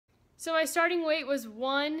So my starting weight was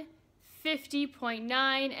 150.9,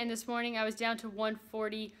 and this morning I was down to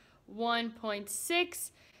 141.6.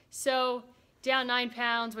 So down 9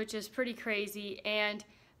 pounds, which is pretty crazy, and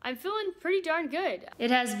I'm feeling pretty darn good. It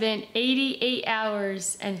has been 88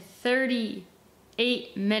 hours and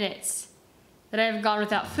 38 minutes that I have gone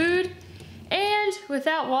without food and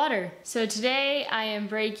without water. So today I am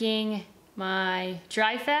breaking my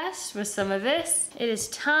dry fast with some of this. It is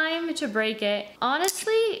time to break it.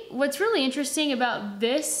 Honestly, what's really interesting about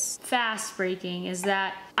this fast breaking is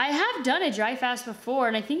that I have done a dry fast before,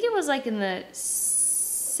 and I think it was like in the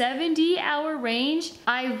 70-hour range.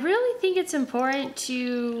 I really think it's important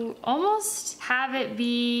to almost have it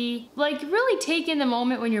be like really take in the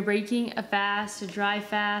moment when you're breaking a fast, a dry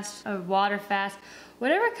fast, a water fast,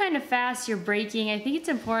 whatever kind of fast you're breaking. I think it's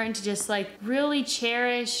important to just like really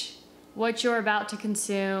cherish what you're about to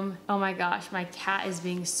consume. Oh my gosh, my cat is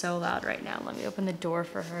being so loud right now. Let me open the door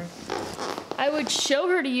for her. I would show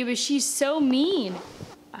her to you, but she's so mean.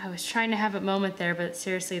 I was trying to have a moment there, but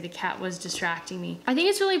seriously, the cat was distracting me. I think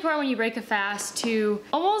it's really important when you break a fast to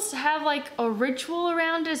almost have like a ritual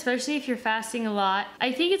around it, especially if you're fasting a lot.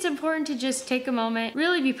 I think it's important to just take a moment,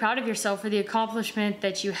 really be proud of yourself for the accomplishment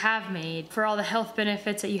that you have made, for all the health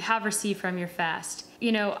benefits that you have received from your fast.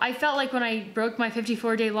 You know, I felt like when I broke my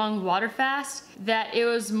 54-day long water fast, that it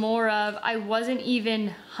was more of, I wasn't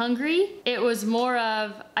even hungry. It was more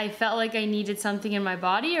of, I felt like I needed something in my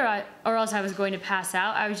body or else I was going to pass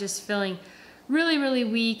out. I was just feeling really, really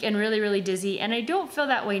weak and really, really dizzy, and I don't feel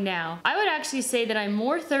that way now. I would actually say that I'm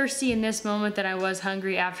more thirsty in this moment than I was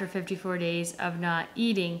hungry after 54 days of not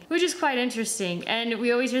eating, which is quite interesting. And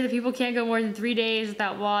we always hear that people can't go more than 3 days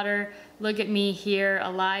without water. Look at me here,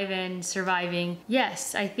 alive and surviving.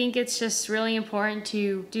 Yes, I think it's just really important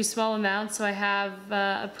to do small amounts. So I have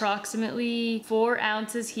approximately 4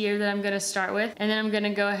 ounces here that I'm gonna start with. And then I'm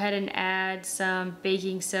gonna go ahead and add some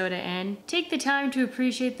baking soda in. Take the time to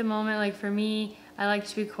appreciate the moment. Like for me, I like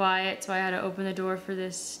to be quiet, so I had to open the door for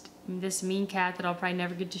this mean cat that I'll probably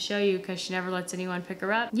never get to show you because she never lets anyone pick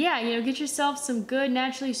her up. Yeah, you know, get yourself some good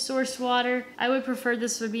naturally sourced water. I would prefer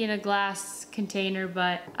this would be in a glass container,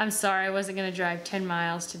 but I'm sorry, I wasn't gonna drive 10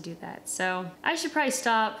 miles to do that. So I should probably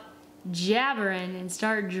stop jabbering and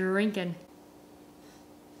start drinking.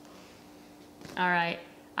 All right,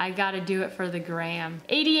 I gotta do it for the gram.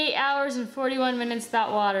 88 hours and 41 minutes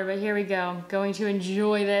without water, but here we go. I'm going to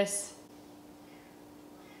enjoy this.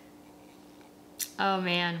 Oh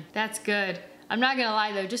man, that's good. I'm not gonna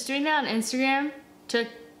lie though, just doing that on Instagram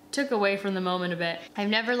took away from the moment a bit. I've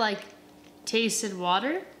never like tasted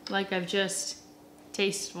water like I've just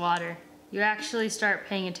tasted water. You actually start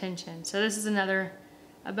paying attention. So this is another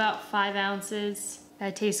about 5 ounces.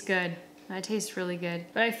 That tastes good. That tastes really good.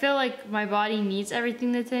 But I feel like my body needs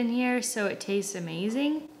everything that's in here, so it tastes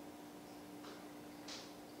amazing.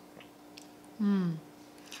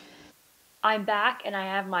 I'm back and I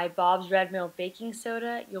have my Bob's Red Mill baking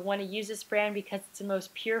soda. You'll want to use this brand because it's the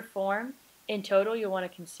most pure form. In total, you'll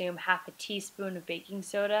want to consume half a teaspoon of baking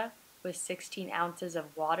soda with 16 ounces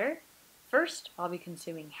of water. First, I'll be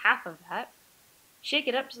consuming half of that. Shake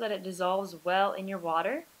it up so that it dissolves well in your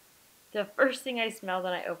water. The first thing I smelled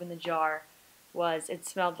when I opened the jar was it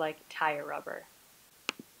smelled like tire rubber.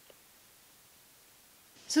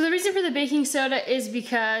 So the reason for the baking soda is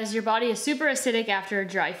because your body is super acidic after a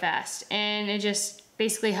dry fast, and it just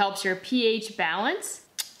basically helps your pH balance.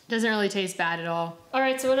 Doesn't really taste bad at all. All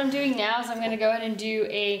right, so what I'm doing now is I'm gonna go ahead and do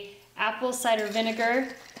a apple cider vinegar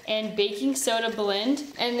and baking soda blend.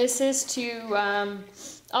 And this is to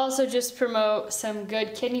also just promote some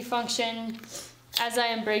good kidney function as I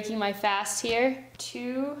am breaking my fast here.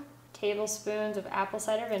 2 tablespoons of apple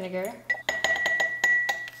cider vinegar.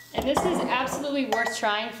 And this is absolutely worth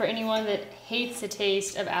trying for anyone that hates the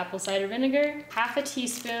taste of apple cider vinegar. Half a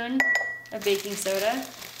teaspoon of baking soda.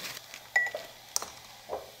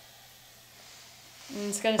 And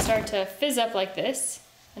it's gonna start to fizz up like this.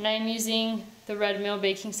 And I'm using the Red Mill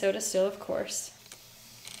baking soda still, of course.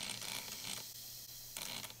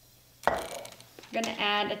 I'm gonna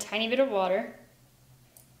add a tiny bit of water.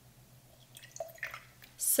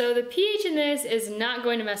 So the pH in this is not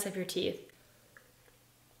going to mess up your teeth.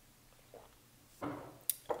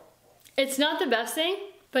 It's not the best thing,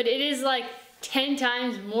 but it is like 10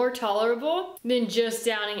 times more tolerable than just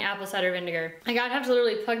downing apple cider vinegar. Like I'd have to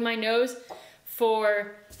literally plug my nose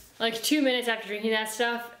for like 2 minutes after drinking that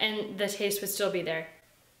stuff and the taste would still be there.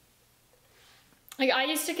 Like I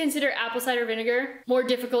used to consider apple cider vinegar more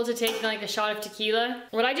difficult to take than like a shot of tequila.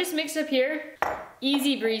 What I just mixed up here,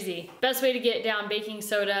 easy breezy. Best way to get down baking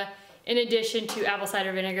soda in addition to apple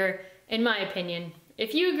cider vinegar, in my opinion.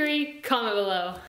 If you agree, comment below.